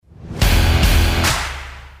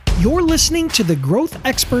You're listening to the Growth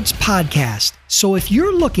Experts Podcast. So if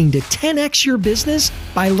you're looking to 10x your business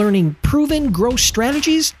by learning proven growth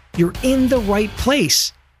strategies, you're in the right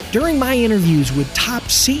place. During my interviews with top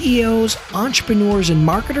CEOs, entrepreneurs, and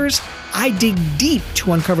marketers, I dig deep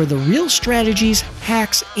to uncover the real strategies,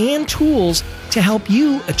 hacks, and tools to help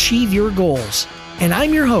you achieve your goals. And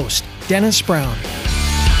I'm your host, Dennis Brown.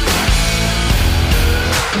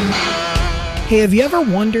 Hey, have you ever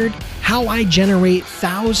wondered how I generate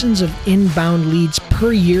thousands of inbound leads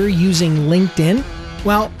per year using LinkedIn?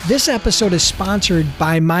 Well, this episode is sponsored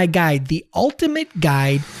by my guide, The Ultimate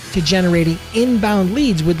Guide to Generating Inbound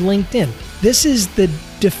Leads with LinkedIn. This is the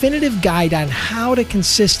definitive guide on how to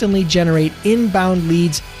consistently generate inbound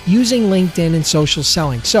leads using LinkedIn and social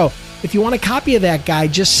selling. So if you want a copy of that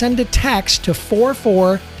guide, just send a text to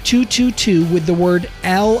 44222 with the word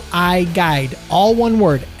LI Guide, all one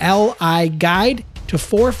word, LI Guide to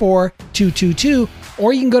 44222,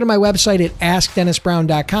 or you can go to my website at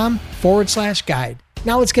askdennisbrown.com/guide.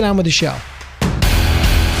 Now let's get on with the show.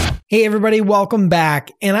 Hey everybody, welcome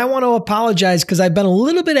back. And I want to apologize because I've been a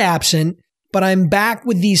little bit absent, but I'm back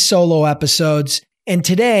with these solo episodes. And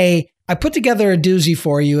today I put together a doozy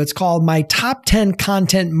for you. It's called my top 10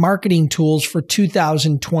 content marketing tools for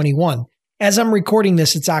 2021. As I'm recording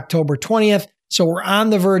this, it's October 20th. So we're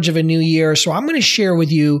on the verge of a new year. So I'm going to share with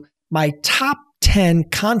you my top 10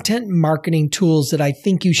 content marketing tools that I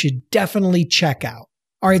think you should definitely check out.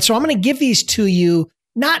 All right, so I'm going to give these to you,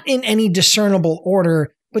 not in any discernible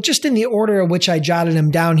order, but just in the order in which I jotted them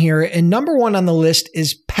down here. And number one on the list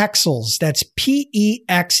is Pexels. That's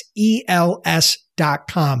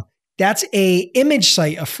Pexels.com. That's a image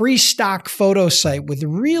site, a free stock photo site with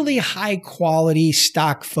really high quality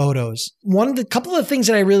stock photos. Couple of things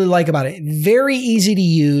that I really like about it, very easy to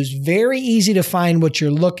use, very easy to find what you're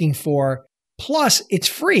looking for. Plus, it's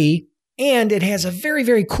free, and it has a very,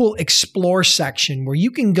 very cool explore section where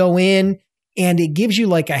you can go in and it gives you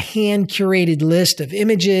like a hand-curated list of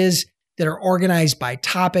images that are organized by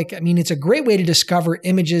topic. I mean, it's a great way to discover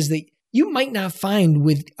images that you might not find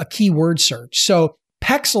with a keyword search. So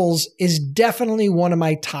Pexels is definitely one of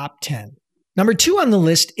my top 10. Number two on the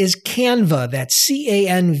list is Canva. That's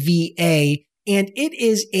Canva. And it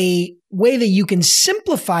is a way that you can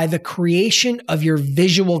simplify the creation of your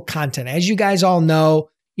visual content. As you guys all know,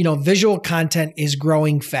 visual content is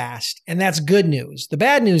growing fast, and that's good news. The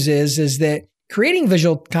bad news is that creating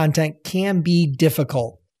visual content can be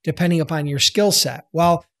difficult depending upon your skill set.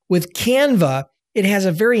 Well, with Canva, it has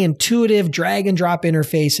a very intuitive drag and drop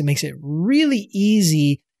interface. It makes it really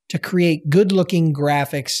easy to create good-looking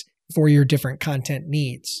graphics for your different content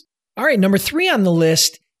needs. All right, number three on the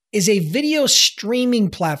list is a video streaming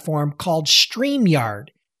platform called StreamYard.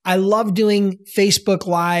 I love doing Facebook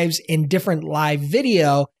Lives and different live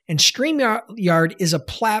video, and StreamYard is a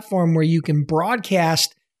platform where you can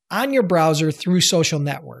broadcast on your browser through social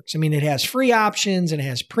networks. I mean, it has free options and it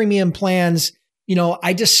has premium plans.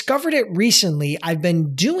 I discovered it recently. I've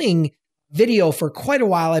been doing video for quite a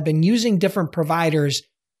while. I've been using different providers,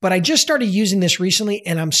 but I just started using this recently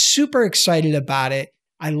and I'm super excited about it.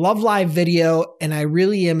 I love live video and I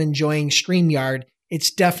really am enjoying StreamYard.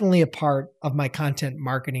 It's definitely a part of my content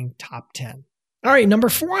marketing top 10. All right, number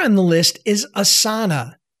four on the list is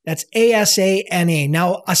Asana. That's Asana.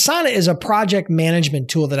 Now, Asana is a project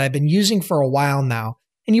management tool that I've been using for a while now.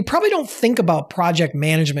 And you probably don't think about project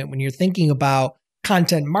management when you're thinking about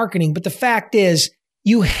content marketing, but the fact is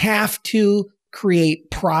you have to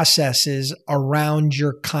create processes around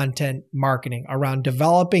your content marketing, around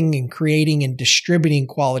developing and creating and distributing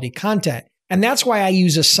quality content. And that's why I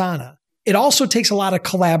use Asana. It also takes a lot of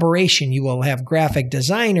collaboration. You will have graphic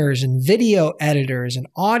designers and video editors and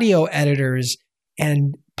audio editors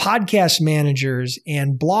and podcast managers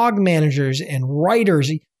and blog managers and writers.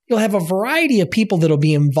 You'll have a variety of people that'll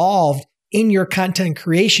be involved in your content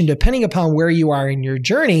creation depending upon where you are in your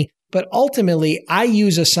journey. But ultimately, I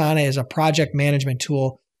use Asana as a project management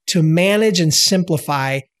tool to manage and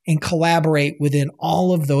simplify and collaborate within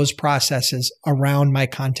all of those processes around my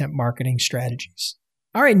content marketing strategies.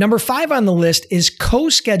 All right, number five on the list is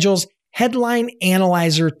CoSchedule's Headline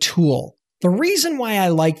Analyzer tool. The reason why I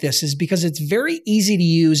like this is because it's very easy to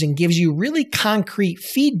use and gives you really concrete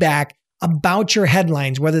feedback about your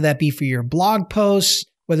headlines, whether that be for your blog posts,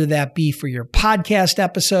 whether that be for your podcast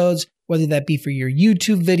episodes, whether that be for your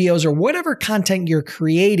YouTube videos or whatever content you're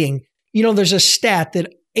creating. There's a stat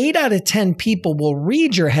that 8 out of 10 people will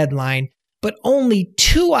read your headline, but only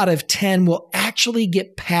 2 out of 10 will actually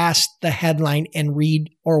get past the headline and read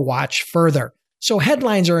or watch further. So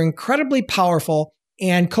headlines are incredibly powerful,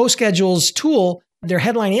 and CoSchedule's tool Their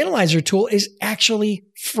headline analyzer tool is actually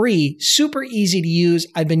free, super easy to use.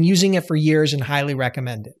 I've been using it for years and highly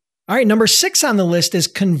recommend it. All right, number 6 on the list is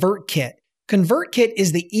ConvertKit. ConvertKit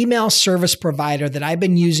is the email service provider that I've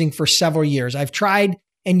been using for several years. I've tried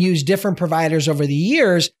and used different providers over the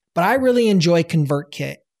years, but I really enjoy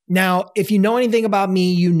ConvertKit. Now, if you know anything about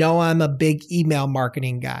me, you know I'm a big email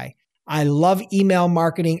marketing guy. I love email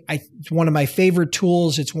marketing. It's one of my favorite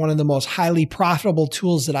tools. It's one of the most highly profitable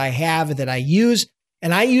tools that I have that I use.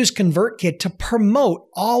 And I use ConvertKit to promote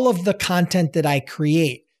all of the content that I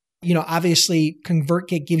create. You know, obviously,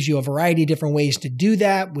 ConvertKit gives you a variety of different ways to do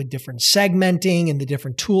that with different segmenting and the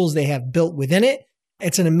different tools they have built within it.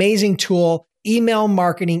 It's an amazing tool. Email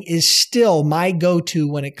marketing is still my go-to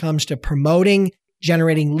when it comes to promoting,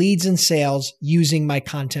 generating leads and sales using my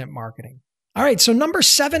content marketing. All right, so number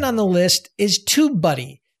 7 on the list is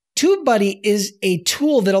TubeBuddy. TubeBuddy is a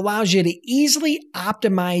tool that allows you to easily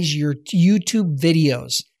optimize your YouTube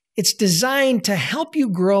videos. It's designed to help you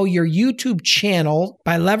grow your YouTube channel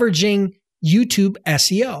by leveraging YouTube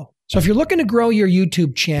SEO. So if you're looking to grow your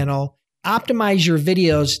YouTube channel, optimize your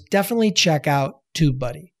videos, definitely check out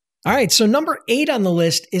TubeBuddy. All right, so number 8 on the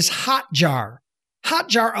list is Hotjar.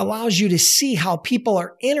 Hotjar allows you to see how people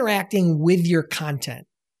are interacting with your content.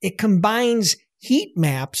 It combines heat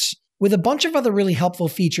maps with a bunch of other really helpful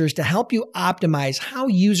features to help you optimize how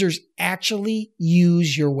users actually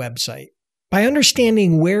use your website. By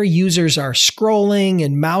understanding where users are scrolling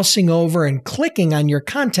and mousing over and clicking on your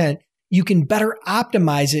content, you can better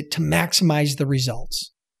optimize it to maximize the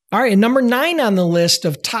results. All right, and number 9 on the list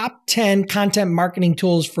of top 10 content marketing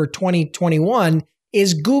tools for 2021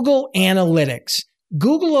 is Google Analytics.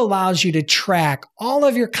 Google allows you to track all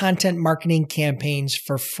of your content marketing campaigns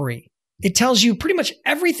for free. It tells you pretty much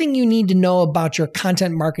everything you need to know about your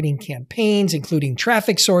content marketing campaigns, including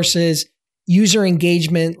traffic sources, user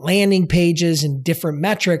engagement, landing pages, and different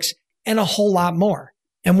metrics, and a whole lot more.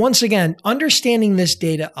 And once again, understanding this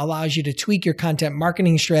data allows you to tweak your content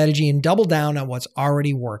marketing strategy and double down on what's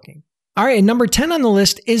already working. All right, and number 10 on the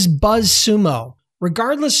list is BuzzSumo.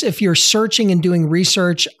 Regardless if you're searching and doing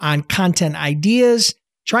research on content ideas,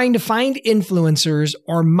 trying to find influencers,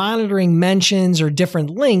 or monitoring mentions or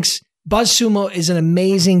different links, BuzzSumo is an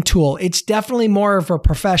amazing tool. It's definitely more of a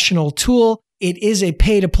professional tool. It is a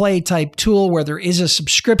pay-to-play type tool where there is a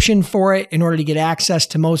subscription for it in order to get access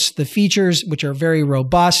to most of the features, which are very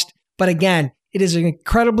robust. But again, it is an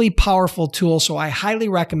incredibly powerful tool, so I highly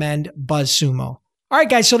recommend BuzzSumo. All right,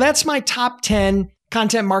 guys, so that's my top 10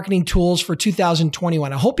 content marketing tools for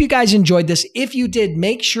 2021. I hope you guys enjoyed this. If you did,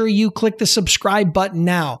 make sure you click the subscribe button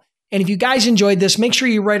now. And if you guys enjoyed this, make sure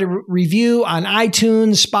you write a review on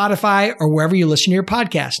iTunes, Spotify, or wherever you listen to your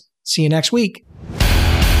podcast. See you next week.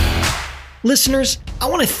 Listeners, I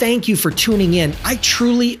want to thank you for tuning in. I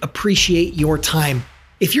truly appreciate your time.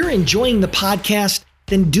 If you're enjoying the podcast,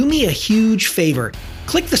 then do me a huge favor.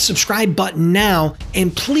 Click the subscribe button now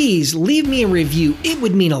and please leave me a review. It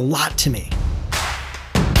would mean a lot to me.